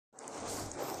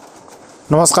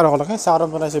নমস্কাৰ সকলোকে স্বাগতম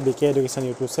জনাইছো বিকে এডুকেশ্যন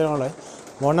ইউটিউব চেনেললৈ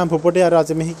মোৰ নাম ভূপতি আৰু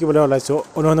আজি আমি শিকিবলৈ ওলাইছো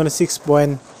অনুশীলনী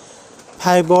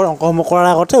 6.5 ৰ অংকসমূহ কৰাৰ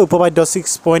আগতে উপপাদ্য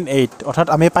 6.8 অৰ্থাৎ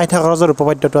আমি পাইথাগোৰাছৰ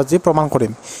উপপাদ্যটো আজি প্ৰমাণ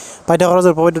কৰিম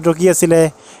পাইথাগোৰাছৰ উপপাদ্যটো কি আছিল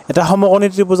এটা সমকোণী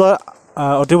ত্ৰিভুজৰ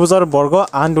অতিভুজৰ বৰ্গ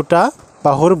আন দুটা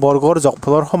বাহুৰ বৰ্গৰ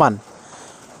যোগফলৰ সমান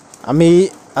আমি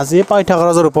আজি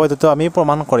পাইথাগোৰাছৰ উপপাদ্যটো আমি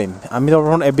প্ৰমাণ কৰিম আমি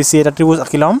প্ৰথম ABC এটা ত্ৰিভুজ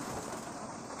আঁকি লম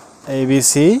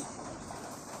ABC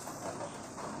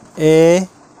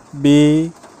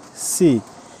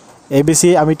ABC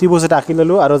আমি ত্ৰিভুজ এটা আঁকি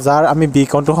ললো আৰু যাৰ আমি বি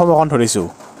কোণটো সমকোণ ধৰিছো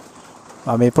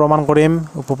আমি প্ৰমাণ কৰিম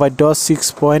উপপাদ্য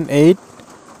 6.8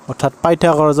 অৰ্থাৎ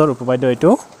পাইথাগোৰাছৰ উপপাদ্য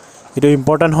এটো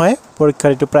ইম্পৰ্টেন্ট হয়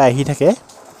পৰীক্ষাত এটো প্ৰায় আহি থাকে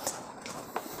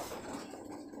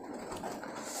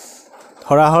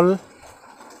ধৰা হল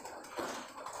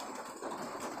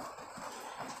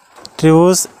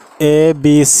ত্ৰিভুজ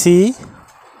ABC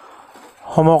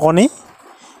সমকোণী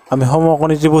আমি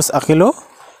সমকোণী ত্ৰিভুজ আঁকিলো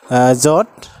যত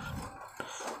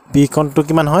বি কোণটো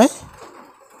কিমান হয়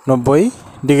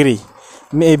 90 ডিগ্ৰী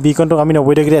আমি এই বি কোণটো আমি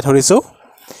 90 ডিগ্ৰী ধৰিছো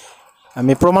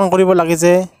আমি প্ৰমাণ কৰিব লাগে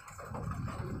যে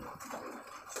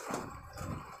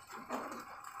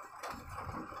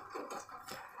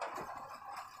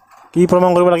কি প্ৰমাণ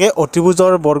কৰিব লাগে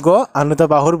অতিভুজৰ বৰ্গ আন দুটা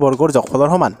বাহুৰ বৰ্গৰ যোগফলৰ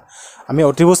সমান আমি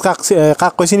অতিভুজ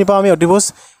কাক কৈছি নিপাও আমি অতিভুজ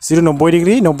যিটো 90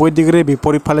 ডিগ্ৰীৰ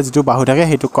বিপৰীত ফালে যিটো বাহু থাকে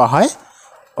হেতু কোৱা হয়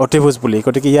অতিভুজ বুলি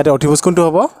গতিকে ইয়াতে অতিভুজ কোনটো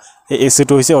হ'ব এই AC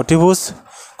টো হৈছে অতিভুজ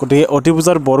গতিকে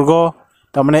অতিভুজৰ বৰ্গ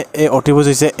তাৰ মানে এই অতিভুজ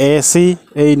হৈছে AC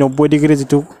এই 90 ডিগ্ৰী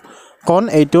যিটো কোণ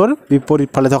এইটোৰ বিপৰীত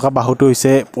ফালে থকা বাহুটো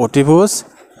হৈছে অতিভুজ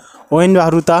অইন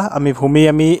বাহু দুটা আমি ভূমি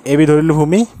আমি AB ধৰিলো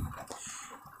ভূমি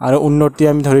আৰু উন্নতি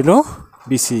আমি ধৰিলো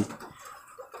BC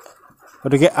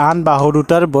গতিকে আন বাহু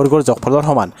দুটাৰ বৰ্গৰ যোগফলৰ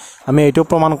সমান আমি এইটো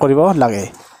প্ৰমাণ কৰিব লাগে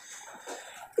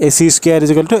AC square is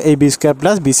equal to AB square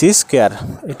plus BC square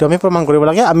এটো আমি প্ৰমাণ কৰিব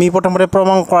লাগে আমি প্ৰথমতে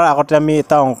প্ৰমাণ কৰাৰ আগতে আমি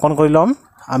এটা অঙ্কন কৰি লম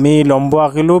আমি লম্ব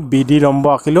আঁকিলো BD লম্ব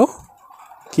আঁকিলো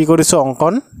কি কৰিছো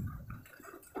অঙ্কন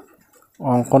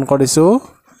কৰিছো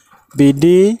BD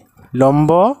লম্ব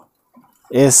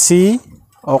AC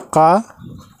অকা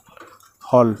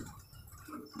হল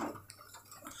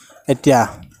এতিয়া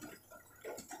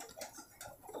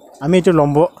আমি এটো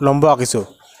লম্ব আঁকিছো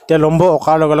তে লম্ব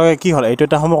অকাৰ লগে লগে কি হল এইটো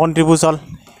এটা সমকোণী ত্ৰিভুজ হল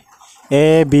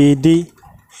ABD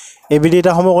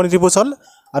এটা সমকোণী ত্ৰিভুজ হল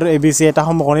আৰু ABC এটা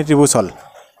সমকোণী ত্ৰিভুজ হল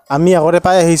আমি আগতে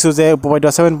পাই আহিছো যে উপপাদ্য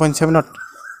 7.7 ত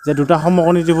যে দুটা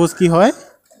সমকোণী ত্ৰিভুজ কি হয়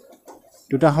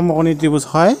দুটা সমকোণী ত্ৰিভুজ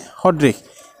হয় সদৃশ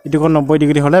এটো কোণ 90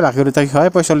 ডিগ্ৰী হলে বাকি দুটা কি হয়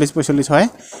 45 হয়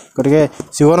গতিকে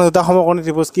যিকোনো দুটা সমকোণী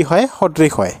ত্ৰিভুজ কি হয়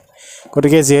সদৃশ হয়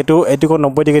গতিকে যেহেতু এটো কোণ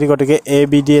 90 ডিগ্ৰী গতিকে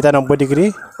ABD এটা 90 ডিগ্ৰী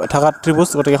থকা ত্ৰিভুজ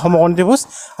গতিকে সমকোণী ত্ৰিভুজ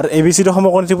আৰু ABC টো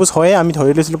সমকোণী ত্ৰিভুজ হয় আমি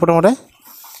ধৰি লৈছিলো প্ৰথমতে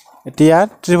এতিয়া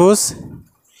ত্ৰিভুজ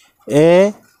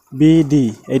ABD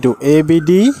এইটো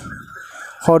ABD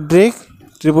সদৃশ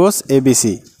ত্ৰিভুজ ABC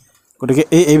গতিকে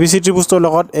এই ABC ত্ৰিভুজৰ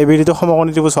লগত ABD টো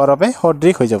সমকোণী ত্ৰিভুজ হোৱাৰ বাবে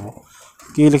সদৃশ হৈ যাব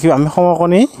কি লিখিম আমি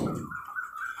সমকোণী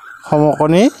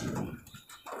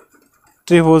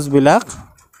ত্ৰিভুজ বিলাক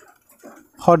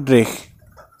সদৃশ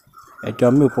এটো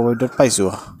আমি উপপাদ্যত পাইছো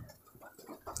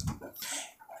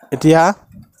এতিয়া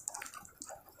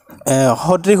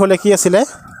সদৃশ হলে কি আছিল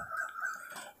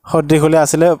সদৃশ হলে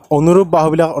আছিল অনুৰূপ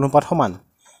বাহুবিলাক অনুপাত সমান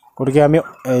গতিকে আমি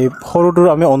এই সৰুটোৰ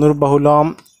আমি অনুৰূপ বাহু লম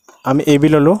আমি AB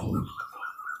ললো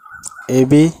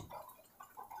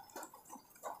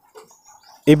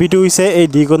AB টো হৈছে এই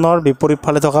দ্বিগুণৰ বিপৰীত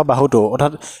ফালে থকা বাহুটো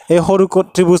অৰ্থাৎ এই সৰু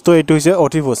ত্ৰিভুজটো এইটো হৈছে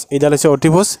অতিভুজ এইডাল হৈছে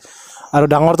অতিভুজ আৰু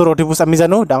ডাঙৰটোৰ অতিভুজ আমি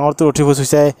জানো ডাঙৰটোৰ অতিভুজ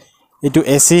হৈছে এইটো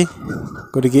AC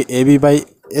গতিকে AB বাই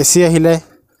AC আহিলে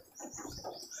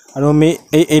আৰু আমি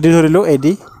এই AD ধৰিলো AD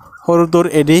সৰুটোৰ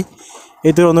AD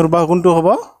এইটোৰ অনুৰূপ বাহু কোনটো হ'ব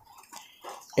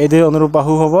এইটোৰ অনুৰূপ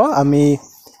বাহু হ'ব আমি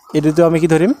এইটো আমি কি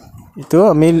ধৰিম এটো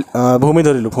আমি ভূমি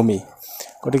ধৰিলো ভূমি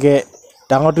গতিকে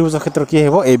ডাঙৰ ত্ৰিভুজৰ ক্ষেত্ৰত কি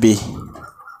হ'ব AB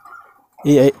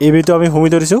AB টো আমি ভূমি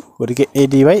ধৰিছো গতিকে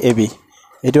AD বাই AB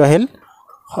এটো আহিল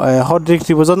সদৃশ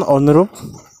ত্ৰিভুজৰ অনুৰূপ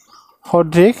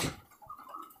সদৃশ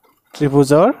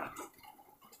ত্ৰিভুজৰ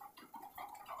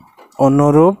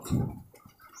অনুৰূপ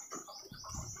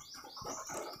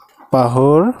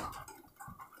বাহুৰ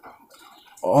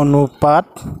অনুপাত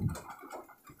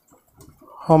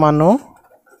সমানুপাতিক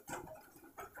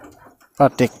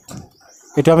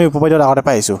এটো আমি উপপাদ্যৰ আগতে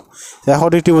পাইছো যে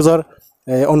সদৃশ ত্ৰিভুজৰ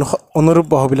অনুৰূপ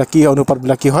বাহুবিলাক কি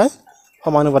অনুপাতবিলাক কি হয়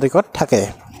সমানুপাতিকত থাকে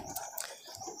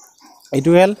এইটো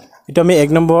হেল এটো আমি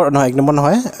 1 নম্বৰ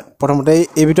নহয় প্ৰথমতে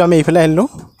AB টো আমি ইফালে আনিলো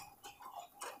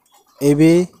AB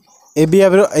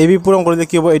পূৰণ কৰিলে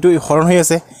কি হ'ব এইটো হৰণ হৈ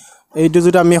আছে এইটো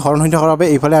যদি আমি হৰণ হৈ থকাৰ বাবে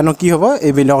ইফালে আনো কি হ'ব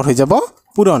AB লগত হৈ যাব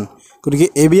পূৰণ গতিকে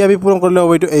AB পূৰণ কৰিলে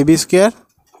হ'ব এইটো AB স্কয়াৰ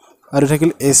আৰু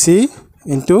থাকিল AC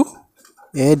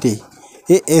 * AD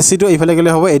এই এচিটো এইফালে গ'লে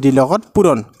হ'ব এডি লগত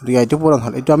পূৰণ গতিকে এইটো পূৰণ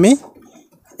হ'ল এইটো আমি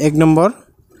 1 নম্বৰ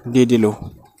দি দিলোঁ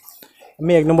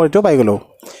আমি 1 নম্বৰ এইটো পাই গ'লোঁ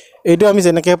এইটো আমি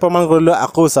যেনেকৈ প্ৰমাণ কৰিলোঁ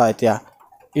আকৌ চা এতিয়া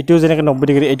এইটো যেনেকৈ 90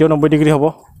 ডিগ্ৰী এইটো 90 ডিগ্ৰী হ'ব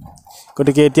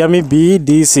গতিকে এতিয়া আমি বি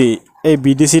ডি চি এই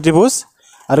বি ডি চি ত্ৰিভুজ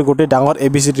আৰু গোটেই ডাঙৰ এ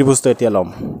বি চি ত্ৰিভুজটো এতিয়া ল'ম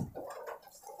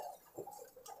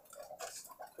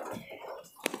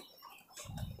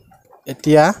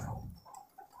এতিয়া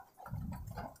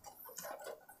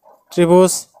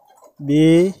ত্ৰিভুজ বি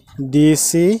ডি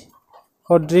চি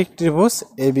সদৃশ ত্ৰিভুজ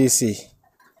এ বি চি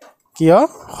কিয়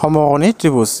সমকোণী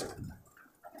ত্ৰিভুজ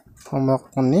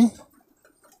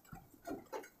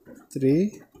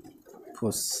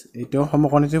এইটো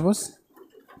সমকোণী ত্ৰিভুজ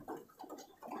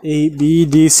এই বি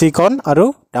ডি চি কোণ আৰু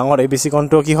ডাঙৰ এ বি চি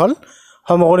কোণটো কি হ'ল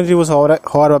সমকোণী ত্ৰিভুজ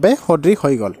হোৱাৰ বাবে সদৃশ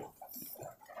হৈ গ'ল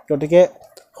গতিকে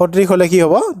সদৃশ হ'লে কি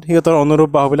হ'ব সিহঁতৰ অনুৰূপ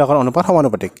বাহুবিলাকৰ অনুপাত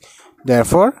সমানুপাতিক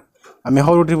therefore আমি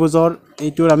সৰু ত্ৰিভুজৰ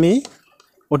এইটোৰ আমি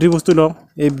অতিভুজটো লওঁ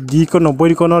এই ডি কোণ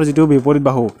 90 কোণৰ যিটো বিপৰীত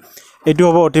বাহু এইটো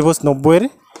হ'ব অতিভুজ 90 ৰ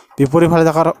বিপৰীত ফালে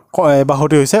থকাৰ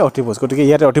বাহুটো হৈছে অতিভুজ গতিকে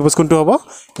ইয়াতে অতিভুজ কোনটো হ'ব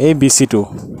এই বি চিটো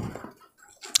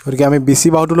গতিকে আমি বি চি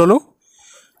বাহুটো ল'লোঁ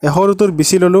এই সৰুটোৰ বি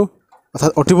চি ল'লোঁ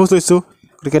অৰ্থাৎ অতিভুজ লৈছোঁ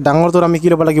গতিকে ডাঙৰটোৰ আমি কি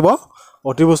ল'ব লাগিব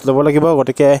অতিভুজ ল'ব লাগিব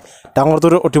গতিকে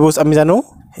ডাঙৰটোৰ অতিভুজ আমি জানো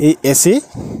এই এ চি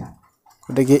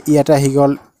গতিকে ইয়াতে আহি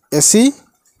গ'ল এ চি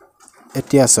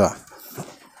এতিয়া চোৱা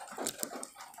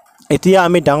এতিয়া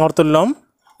আমি ডাঙৰটোৰ ল'ম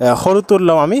সৰুটোৰ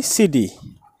ল'ম আমি চি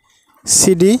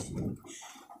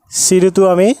ডিটো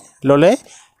আমি ল'লে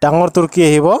ডাঙৰটোৰ কি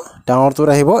আহিব ডাঙৰটোৰ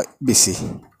আহিব বি চি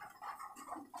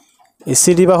এই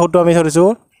চি ডি বাহুটো আমি ধৰিছোঁ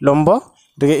লম্ব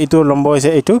গতিকে এইটো লম্ব হৈছে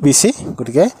এইটো বি চি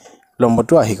গতিকে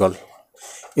লম্বটো আহি গ'ল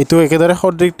এইটো একেদৰে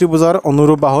সদৃশ ত্ৰিভুজৰ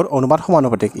অনুৰূপ বাহুৰ অনুপাত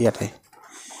সমানুপাতিক ইয়াতে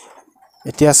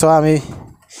এতিয়া চোৱা আমি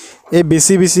এই বি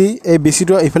চি এই বি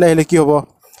চিটো এইফালে আহিলে কি হ'ব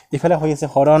এইফালে হৈ আছে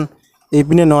হৰণ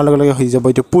এইপিনে নোৱাৰ লগে লগে হৈ যাব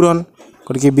এইটো পূৰণ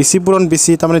গতিকে বি চি পূৰণ বি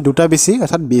চি তাৰমানে দুটা বি চি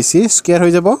অৰ্থাৎ বি চি স্কুৱেৰ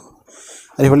হৈ যাব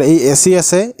আৰু এইফালে এই এ চি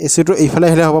আছে এ চিটো এইফালে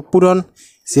আহিলে হ'ব পূৰণ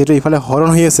যিহেতু এইফালে হৰণ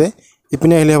হৈ আছে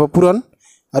ইপিনে আহিলে হ'ব পূৰণ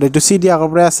আৰু এইটো চি ডি আগৰ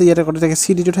পৰাই আছে ইয়াতে গতিকে চি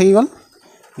ডিটো থাকি গ'ল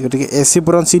গতিকে এ চি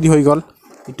পূৰণ চি ডি হৈ গ'ল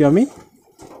এইটো আমি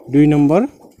 2 নম্বৰ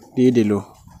দি দিলোঁ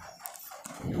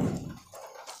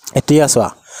এতিয়া চোৱা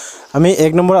আমি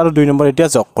 1 নম্বৰ আৰু 2 নম্বৰ এতিয়া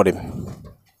যোগ কৰিম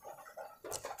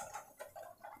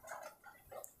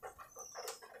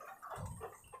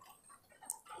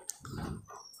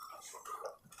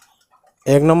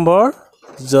 1 নম্বৰ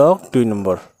যোগ 2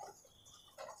 নম্বৰ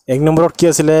 1 নম্বৰত কি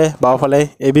আছিলে বাওঁফালে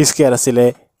এ বি স্কুৱেৰ আছিলে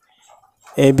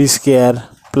এ বি স্কুৱেৰ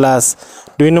প্লাছ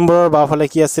 2 নম্বৰৰ বাওঁফালে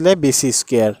কি আছিলে B C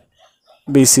square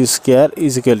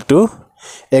is equal to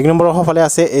 1 নম্বৰৰ সোঁফালে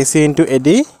আছে এ চি ইনটু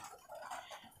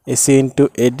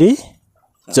এ ডি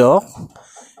যোগ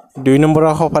 2 নম্বৰৰ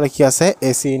সোঁফালে কি আছে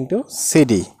এ চি ইনটু চি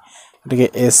ডি গতিকে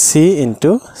এ চি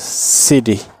ইনটু চি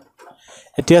ডি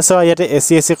এতিয়া চোৱা ইয়াতে এ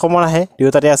চি কমন আহে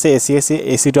দুয়োটাতে আছে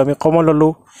এ চিটো আমি কমন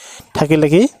ল'লোঁ থাকিলে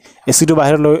কি এ চিটো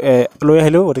বাহিৰলৈ লৈ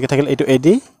আহিলোঁ গতিকে থাকিল এইটো এ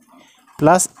ডি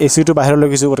প্লাছ এ চিটো বাহিৰলৈ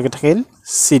গৈছোঁ গতিকে থাকিল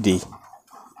চি ডি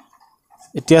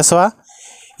এতিয়া চোৱা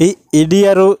এই এ ডি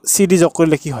আৰু চি ডি যোগ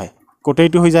কৰিলে কি হয়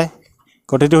গোটেইটো হৈ যায়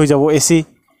গোটেইটো হৈ যাব এ চি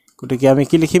গতিকে আমি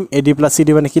কি লিখিম A D plus C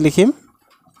D মানে কি লিখিম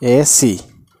এ চি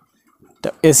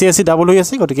ডাবল হৈ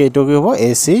আছে গতিকে এইটো কি হ'ব এ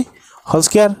চি হোল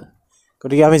স্কুৱেৰ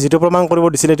গতিকে আমি যিটো প্ৰমাণ কৰিব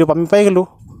দিছিলে এইটো আমি পাই গ'লোঁ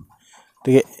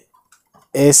গতিকে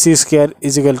এ C square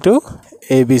is equal to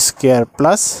A B square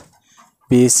plus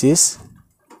B C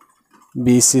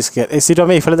square এ চিটো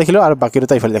আমি এইফালে দেখিলোঁ আৰু বাকী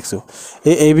দুটা এইফালে দেখিছোঁ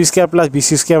এই A B square plus B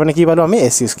C square মানে কি পালোঁ আমি এ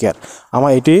চি স্কুৱেৰ আমাৰ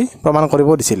এইটোৱেই প্ৰমাণ কৰিব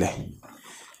দিছিলে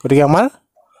গতিকে আমাৰ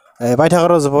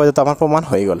পাইথাগোৰাছ উপপাদ্যটো আমাৰ প্ৰমাণ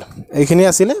হৈ গ'ল এইখিনি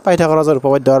আছিলে পাইথাগোৰাছৰ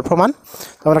উপপাদ্যৰ প্ৰমাণ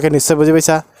তোমালোকে নিশ্চয় বুজি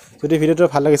পাইছা যদি ভিডিঅ'টো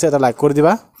ভাল লাগিছে এটা লাইক কৰি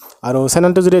দিবা আৰু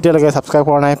চেনেলটো যদি এতিয়ালৈকে ছাবস্ক্ৰাইব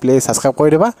কৰা নাই প্লিজ ছাবস্ক্ৰাইব কৰি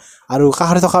দিবা আৰু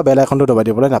কাষতে থকা বেল আইকনটো দবাই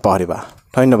দিবলৈ নাপাহৰিবা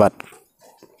ধন্যবাদ